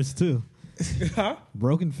article. fingers too. Huh?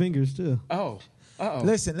 Broken fingers too. Oh. Uh-oh.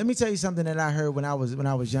 Listen, let me tell you something that I heard when I was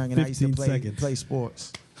young and I used to 15 play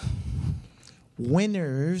sports.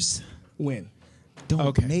 Winners win.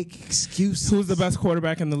 Don't make excuses. Who's the best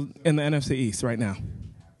quarterback in the NFC East right now?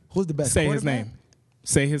 Who's the best Say his name.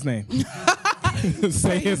 Say his name.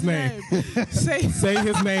 Say his name. Say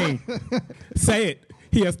his name. Say it.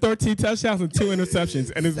 He has 13 touchdowns and 2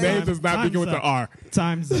 interceptions, and his name does not begin with the R.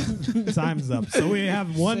 Time's up. Time's up. So we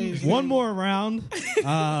have one more round.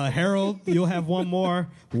 Harold, you'll have one more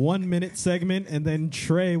 1-minute segment, and then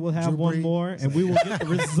Trey will have one more, and we will get the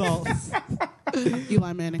results.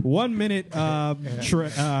 Eli Manning. 1 minute, Harold.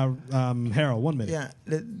 1 minute. Yeah.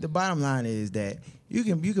 The bottom line is that you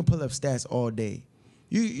can pull up stats all day.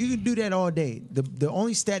 You can do that all day. The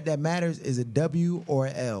only stat that matters is a W or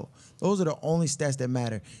an L. Those are the only stats that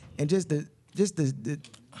matter. And just the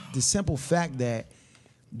simple fact that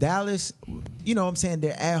Dallas, you know what I'm saying,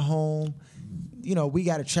 they're at home. You know, we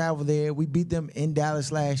got to travel there. We beat them in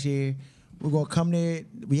Dallas last year. We're going to come there.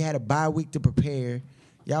 We had a bye week to prepare.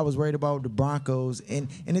 Y'all was worried about the Broncos. And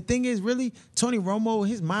the thing is, really, Tony Romo,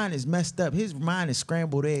 his mind is messed up. His mind is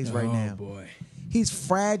scrambled eggs right now. Oh, boy. He's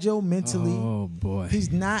fragile mentally. Oh, boy.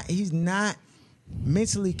 He's not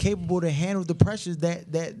mentally capable to handle the pressures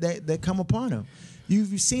that come upon him.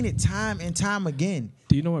 You've seen it time and time again.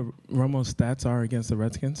 Do you know what Romo's stats are against the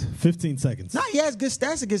Redskins? 15 seconds. No, he has good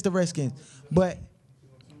stats against the Redskins, but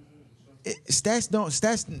stats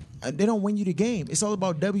don't win you the game. It's all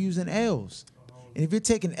about W's and L's. And if you're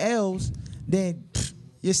taking L's, then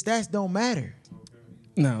your stats don't matter.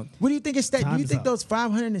 No. What do you think his stat? Do you think up. those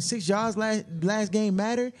 506 yards last game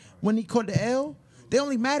matter when he caught the L? They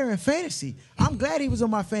only matter in fantasy. I'm glad he was on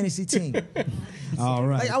my fantasy team. All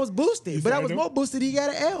right. Like I was boosted, but I was him? more boosted. He got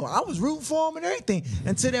an L. I was rooting for him and everything.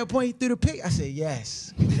 Until that point, he threw the pick. I said,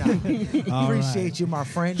 "Yes, good job. Appreciate you, my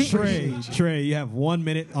friend." Trey, you have 1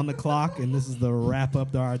 minute on the clock, and this is the wrap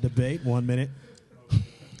up to our debate. 1 minute.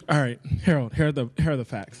 All right, Harold, here are the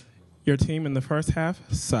facts. Your team in the first half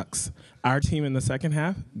sucks. Our team in the second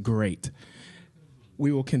half, great.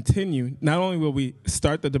 We will continue. Not only will we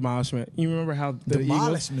start the demolishment. You remember how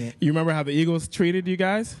the Eagles treated you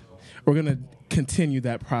guys? We're gonna continue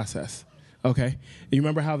that process. Okay. You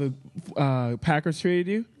remember how the Packers treated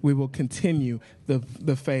you? We will continue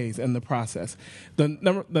the phase and the process. The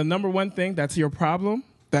number one thing that's your problem.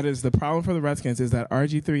 That is the problem for the Redskins is that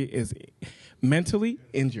RG3 is mentally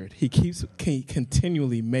injured. He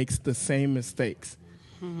continually makes the same mistakes.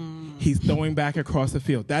 He's throwing back across the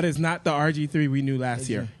field. That is not the RG3 we knew last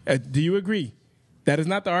year. Do you agree? That is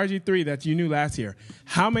not the RG3 that you knew last year.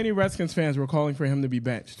 How many Redskins fans were calling for him to be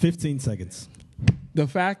benched? 15 seconds. The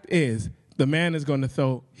fact is, the man is going to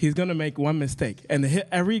throw. He's going to make one mistake. And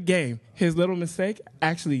every game, his little mistake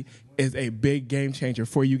actually is a big game changer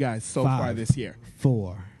for you guys so far this year.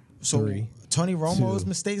 4, So 3, Tony Romo's 2,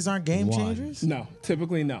 mistakes aren't game 1. changers? No,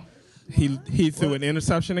 typically no. He threw an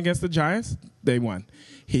interception against the Giants. They won.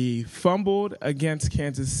 He fumbled against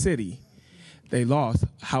Kansas City. They lost.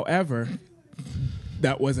 However,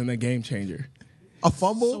 that wasn't a game changer. A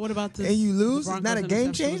fumble? So what about and you lose? the It's not a Broncos game interception?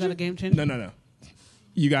 Was changer? that a game changer? No.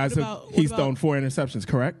 You guys he's thrown 4 interceptions,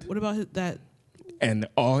 correct? What about that? And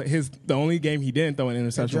the only game he didn't throw an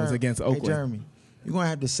interception was against Oakland. Hey, Jeremy, you're going to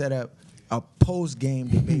have to set up a post-game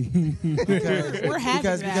debate. We're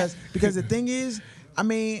having that. Because the thing is, I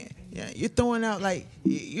mean, you're throwing out like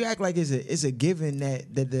you act like it's a given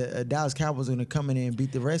that the Dallas Cowboys are going to come in and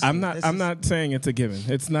beat the Redskins. I'm not saying it's a given.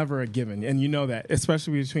 It's never a given, and you know that,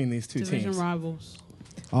 especially between these two Division teams. rivals.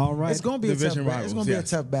 All right. It's going to be a tough battle. It's going to be a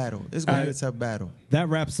tough battle. It's going to be a tough battle. That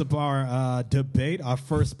wraps up our debate, our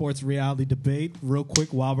first sports reality debate. Real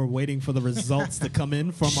quick, while we're waiting for the results to come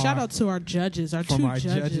in from Shout out to our judges, our two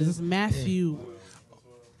judges. Matthew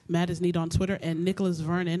Matt is Need on Twitter, and Nicholas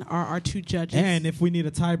Vernon are our two judges. And if we need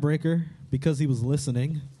a tiebreaker, because he was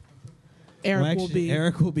listening, Eric will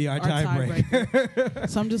be our tiebreaker.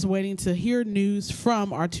 So I'm just waiting to hear news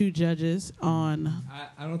from our two judges on.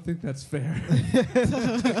 I don't think that's fair.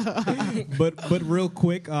 but real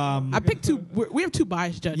quick, I picked two. We have two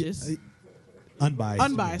biased judges.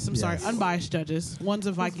 Unbiased. I'm sorry. Unbiased judges. One's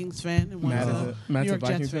a Vikings fan and one's a New York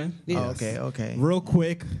Jets fan. Yes. Oh, okay. Real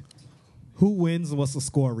quick, who wins and what's the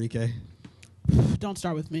score, Rike? Don't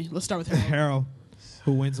start with me. Let's start with Harold. Harold,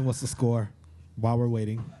 who wins and what's the score? While we're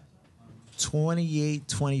waiting.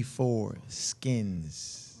 28-24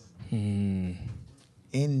 Skins in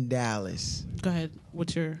Dallas. Go ahead.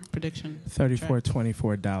 What's your prediction?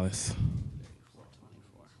 34-24 Dallas.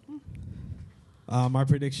 My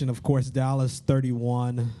prediction, of course, Dallas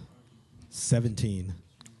 31-17. 31-17.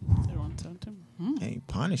 Ain't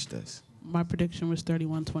punished us. My prediction was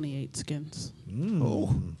 31-28 Skins.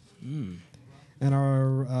 And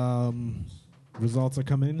our results are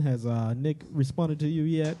coming in. Has Nick responded to you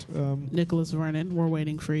yet? Nicholas Vernon, we're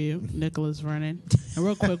waiting for you. Nicholas Vernon. And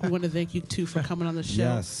real quick, we want to thank you, too, for coming on the show.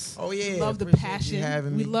 Yes. Oh, yeah. We love the Appreciate you passion.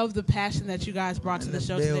 having We me. love the passion that you guys brought to In the the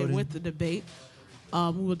show today building. with the debate. We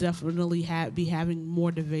will definitely be having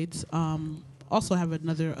more debates. Also have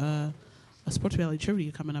another a sports reality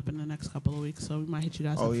trivia coming up in the next couple of weeks, so we might hit you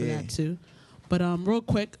guys up for that too. But real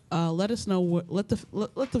quick, let us know. Let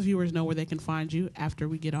the viewers know where they can find you after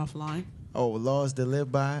we get offline. Oh, Laws to Live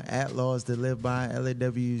By, at Laws to Live By,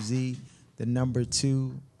 LAWZ, the number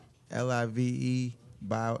 2, LIVE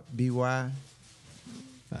by BY.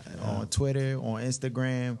 On Twitter, on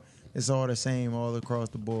Instagram. It's all the same all across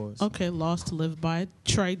the board. Okay, Laws to Live By.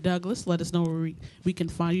 Trey Douglas, let us know where we can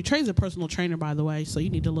find you. Trey's a personal trainer, by the way, so you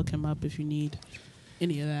need to look him up if you need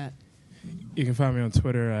any of that. You can find me on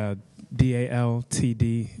Twitter,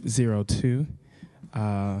 DALTD02.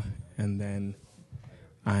 And then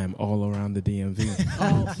I am all around the DMV.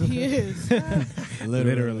 Oh, he is.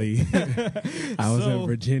 Literally. I was So- in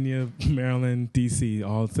Virginia, Maryland, D.C.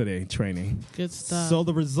 all today training. Good stuff. So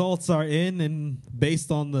the results are in, and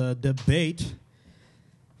based on the debate,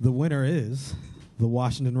 the winner is the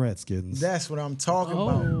Washington Redskins. That's what I'm talking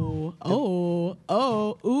about.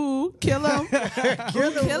 Ooh, kill him.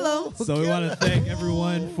 Kill him. So we want to thank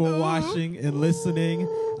everyone for watching and listening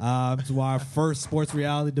to our first sports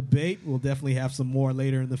reality debate. We'll definitely have some more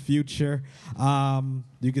later in the future. You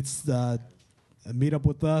could meet up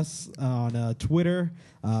with us on Twitter,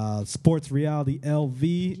 Sports Reality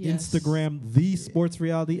LV, Yes. Instagram, The Sports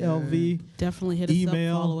Reality LV. Definitely hit us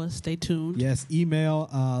Email. up, follow us, stay tuned. Yes, email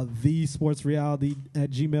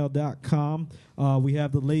thesportsreality@gmail.com. We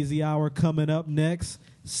have the Lazy Hour coming up next.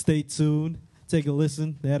 Stay tuned. Take a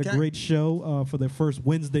listen. They had a great show for their first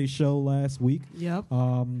Wednesday show last week. Yep.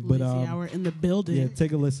 Lazy Hour in the building. Yeah,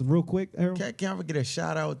 take a listen real quick, Aaron. Can I get a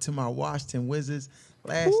shout out to my Washington Wizards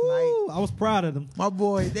last Woo, night? I was proud of them. My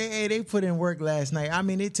boy, they put in work last night. I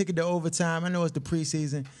mean, they took it to overtime. I know it's the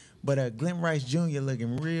preseason, but Glenn Rice Jr.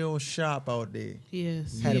 looking real sharp out there. He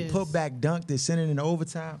is. Had he a is. putback dunk that sent it in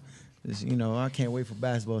overtime. Just, I can't wait for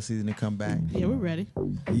basketball season to come back. Yeah, we're ready.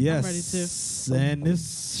 Yes. I'm ready too. And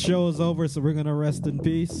this show is over, so we're gonna rest in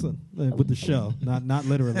peace with the show, not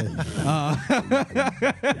literally.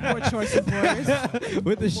 Poor choice of words.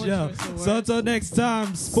 With the Poor show. choice of So words. until next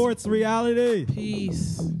time, sports reality.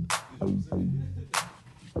 Peace.